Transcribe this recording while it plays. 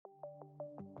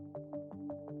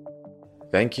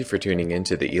Thank you for tuning in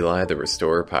to the Eli the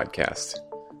Restorer podcast.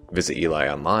 Visit Eli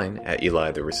online at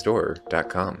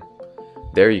elitherestorer.com.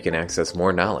 There you can access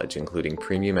more knowledge, including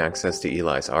premium access to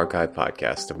Eli's archive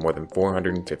podcast of more than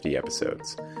 450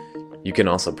 episodes. You can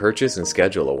also purchase and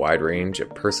schedule a wide range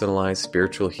of personalized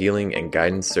spiritual healing and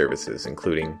guidance services,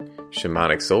 including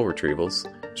shamanic soul retrievals,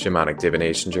 shamanic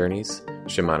divination journeys,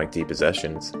 shamanic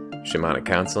depossessions, shamanic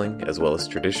counseling, as well as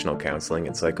traditional counseling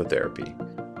and psychotherapy.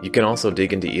 You can also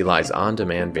dig into Eli's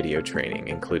on-demand video training,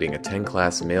 including a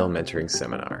 10-class male mentoring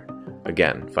seminar.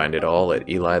 Again, find it all at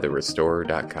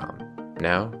elitherestorer.com.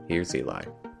 Now, here's Eli.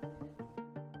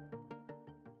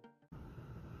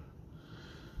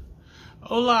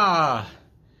 Hola!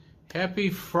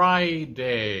 Happy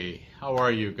Friday! How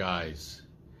are you guys?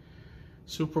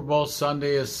 Super Bowl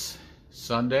Sunday is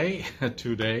Sunday,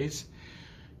 2 days.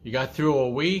 You got through a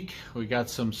week. We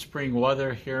got some spring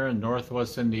weather here in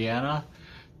Northwest Indiana.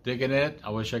 Digging it.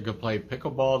 I wish I could play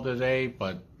pickleball today,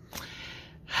 but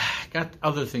got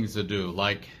other things to do,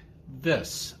 like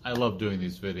this. I love doing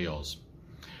these videos.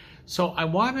 So I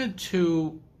wanted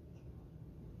to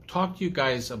talk to you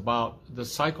guys about the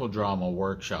Psychodrama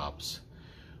workshops.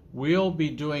 We'll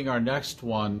be doing our next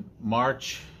one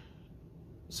March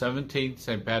 17th,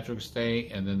 St. Patrick's Day,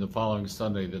 and then the following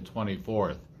Sunday, the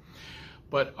 24th.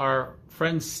 But our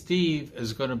friend Steve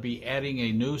is going to be adding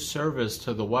a new service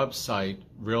to the website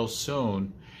real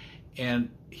soon. And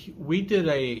we did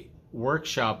a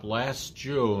workshop last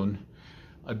June,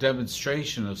 a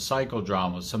demonstration of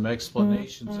psychodrama, some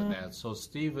explanations in that. So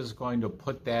Steve is going to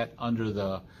put that under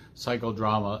the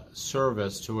psychodrama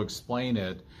service to explain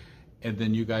it, and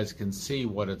then you guys can see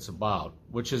what it's about,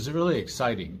 which is really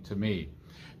exciting to me.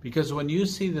 Because when you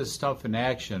see this stuff in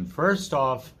action, first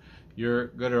off, you're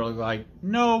going to look like,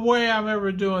 no way I'm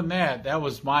ever doing that. That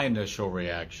was my initial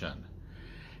reaction.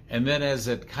 And then as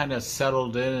it kind of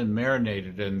settled in and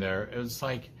marinated in there, it was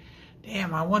like,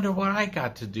 damn, I wonder what I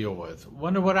got to deal with.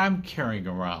 Wonder what I'm carrying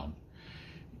around.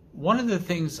 One of the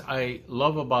things I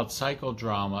love about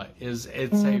psychodrama is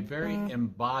it's a very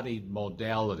embodied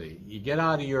modality. You get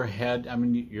out of your head, I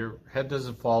mean, your head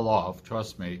doesn't fall off,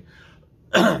 trust me,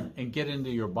 and get into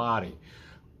your body.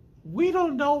 We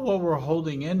don't know what we're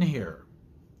holding in here.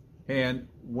 And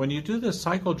when you do the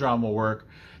psychodrama work,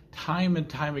 time and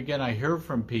time again, I hear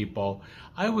from people,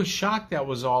 I was shocked that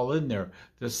was all in there.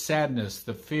 The sadness,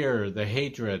 the fear, the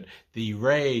hatred, the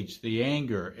rage, the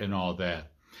anger, and all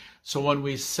that. So when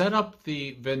we set up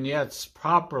the vignettes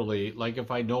properly, like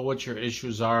if I know what your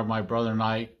issues are, my brother and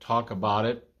I talk about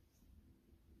it,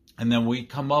 and then we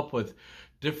come up with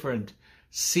different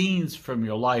scenes from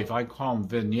your life, I call them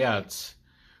vignettes,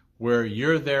 where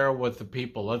you're there with the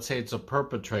people. Let's say it's a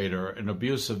perpetrator, an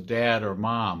abusive dad or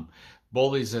mom,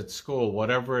 bullies at school,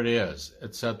 whatever it is,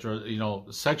 etc.,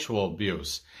 sexual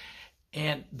abuse.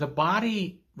 And the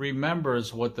body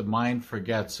remembers what the mind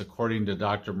forgets, according to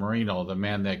Dr. Marino, the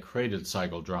man that created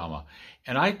psychodrama.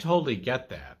 And I totally get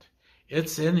that.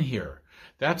 It's in here.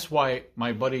 That's why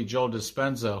my buddy Joe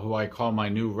Dispenza, who I call my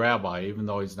new rabbi, even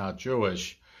though he's not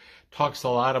Jewish, talks a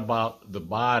lot about the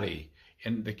body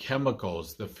and the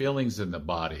chemicals, the feelings in the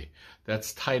body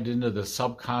that's tied into the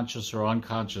subconscious or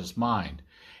unconscious mind.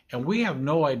 And we have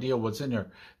no idea what's in there.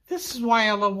 This is why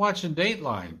I love watching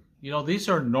Dateline. These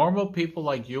are normal people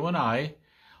like you and I.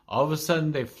 All of a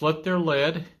sudden they flip their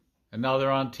lid and now they're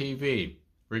on TV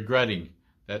regretting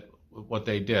that what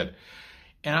they did.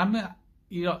 And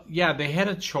they had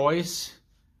a choice,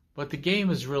 but the game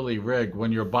is really rigged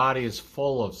when your body is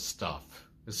full of stuff,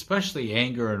 especially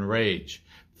anger and rage.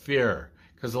 Fear,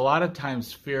 because a lot of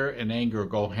times fear and anger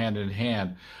go hand in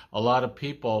hand. A lot of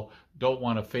people don't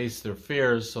want to face their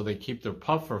fears, so they keep their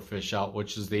puffer fish out,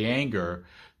 which is the anger,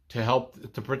 to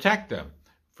protect them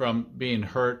from being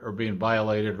hurt or being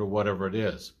violated or whatever it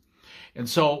is. And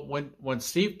so when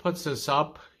Steve puts this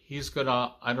up, he's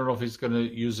gonna, I don't know if he's gonna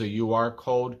use a UR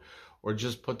code or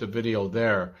just put the video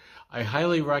there. I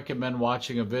highly recommend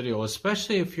watching a video,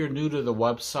 especially if you're new to the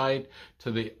website, to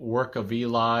the work of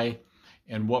Eli,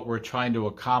 and what we're trying to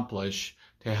accomplish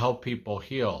to help people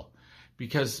heal.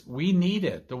 Because we need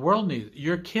it. The world needs it.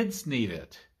 Your kids need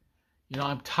it.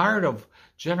 I'm tired of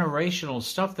generational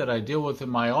stuff that I deal with in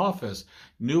my office.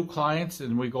 New clients,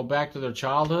 and we go back to their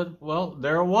childhood. Well,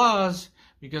 there it was,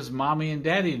 because mommy and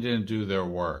daddy didn't do their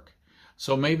work.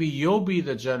 So maybe you'll be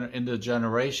in the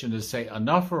generation to say,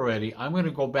 enough already. I'm going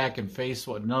to go back and face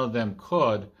what none of them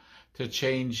could to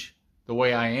change the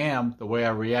way I am, the way I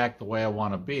react, the way I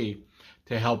want to be,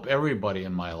 to help everybody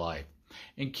in my life.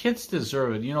 And kids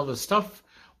deserve it. The stuff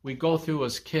we go through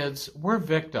as kids, we're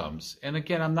victims. And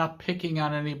again, I'm not picking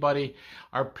on anybody.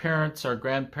 Our parents, our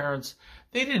grandparents,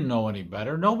 they didn't know any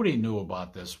better. Nobody knew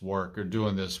about this work or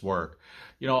doing this work.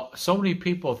 You know, so many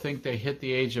people think they hit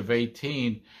the age of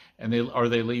 18 and they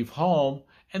leave home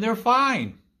and they're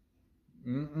fine.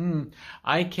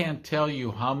 I can't tell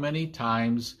you how many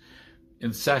times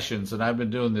in sessions, and I've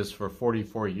been doing this for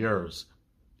 44 years,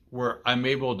 where I'm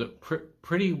able to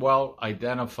pretty well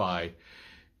identify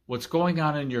what's going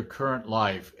on in your current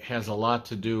life has a lot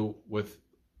to do with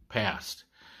past.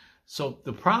 So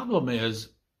the problem is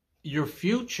your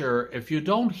future, if you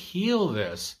don't heal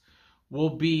this, will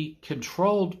be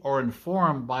controlled or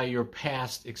informed by your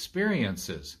past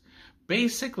experiences.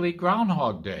 Basically,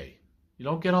 Groundhog Day. You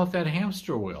don't get off that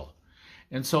hamster wheel.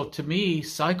 And so to me,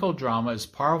 psychodrama, as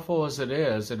powerful as it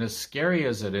is, and as scary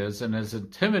as it is, and as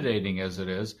intimidating as it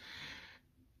is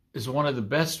one of the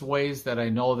best ways that I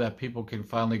know that people can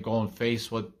finally go and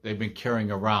face what they've been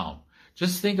carrying around.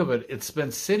 Just think of it. It's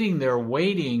been sitting there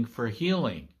waiting for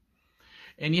healing.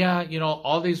 And yeah, you know,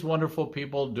 all these wonderful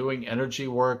people doing energy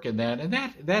work and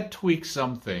that tweaks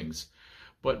some things.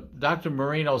 But Dr.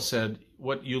 Marino said,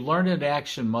 what you learn in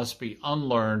action must be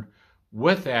unlearned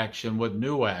with action, with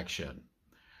new action.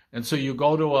 And so you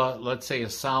go to let's say a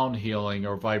sound healing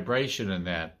or vibration in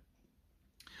that,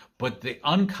 but the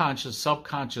unconscious,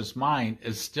 subconscious mind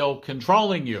is still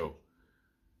controlling you.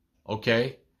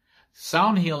 Okay?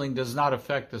 Sound healing does not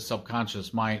affect the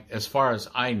subconscious mind as far as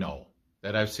I know,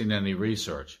 that I've seen any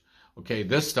research. Okay,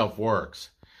 this stuff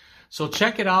works. So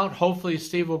check it out. Hopefully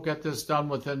Steve will get this done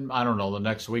within, I don't know, the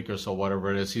next week or so,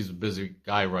 whatever it is. He's a busy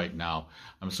guy right now.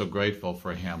 I'm so grateful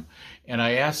for him. And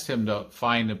I asked him to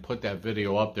find and put that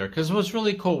video up there because it was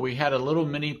really cool. We had a little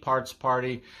mini parts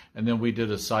party and then we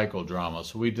did a psychodrama.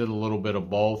 So we did a little bit of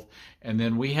both. And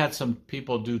then we had some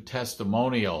people do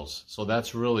testimonials. So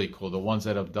that's really cool, the ones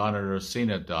that have done it or seen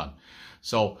it done.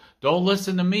 So don't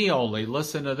listen to me only,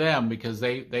 listen to them because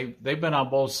they've been on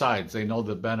both sides. They know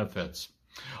the benefits.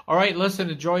 All right, listen,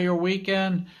 enjoy your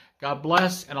weekend. God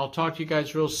bless, and I'll talk to you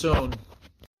guys real soon.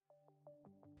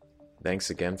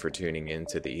 Thanks again for tuning in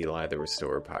to the Eli the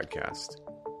Restorer podcast.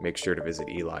 Make sure to visit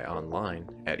Eli online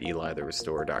at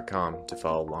elitherestorer.com to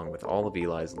follow along with all of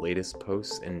Eli's latest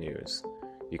posts and news.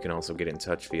 You can also get in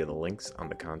touch via the links on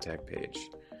the contact page.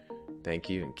 Thank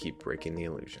you and keep breaking the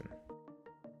illusion.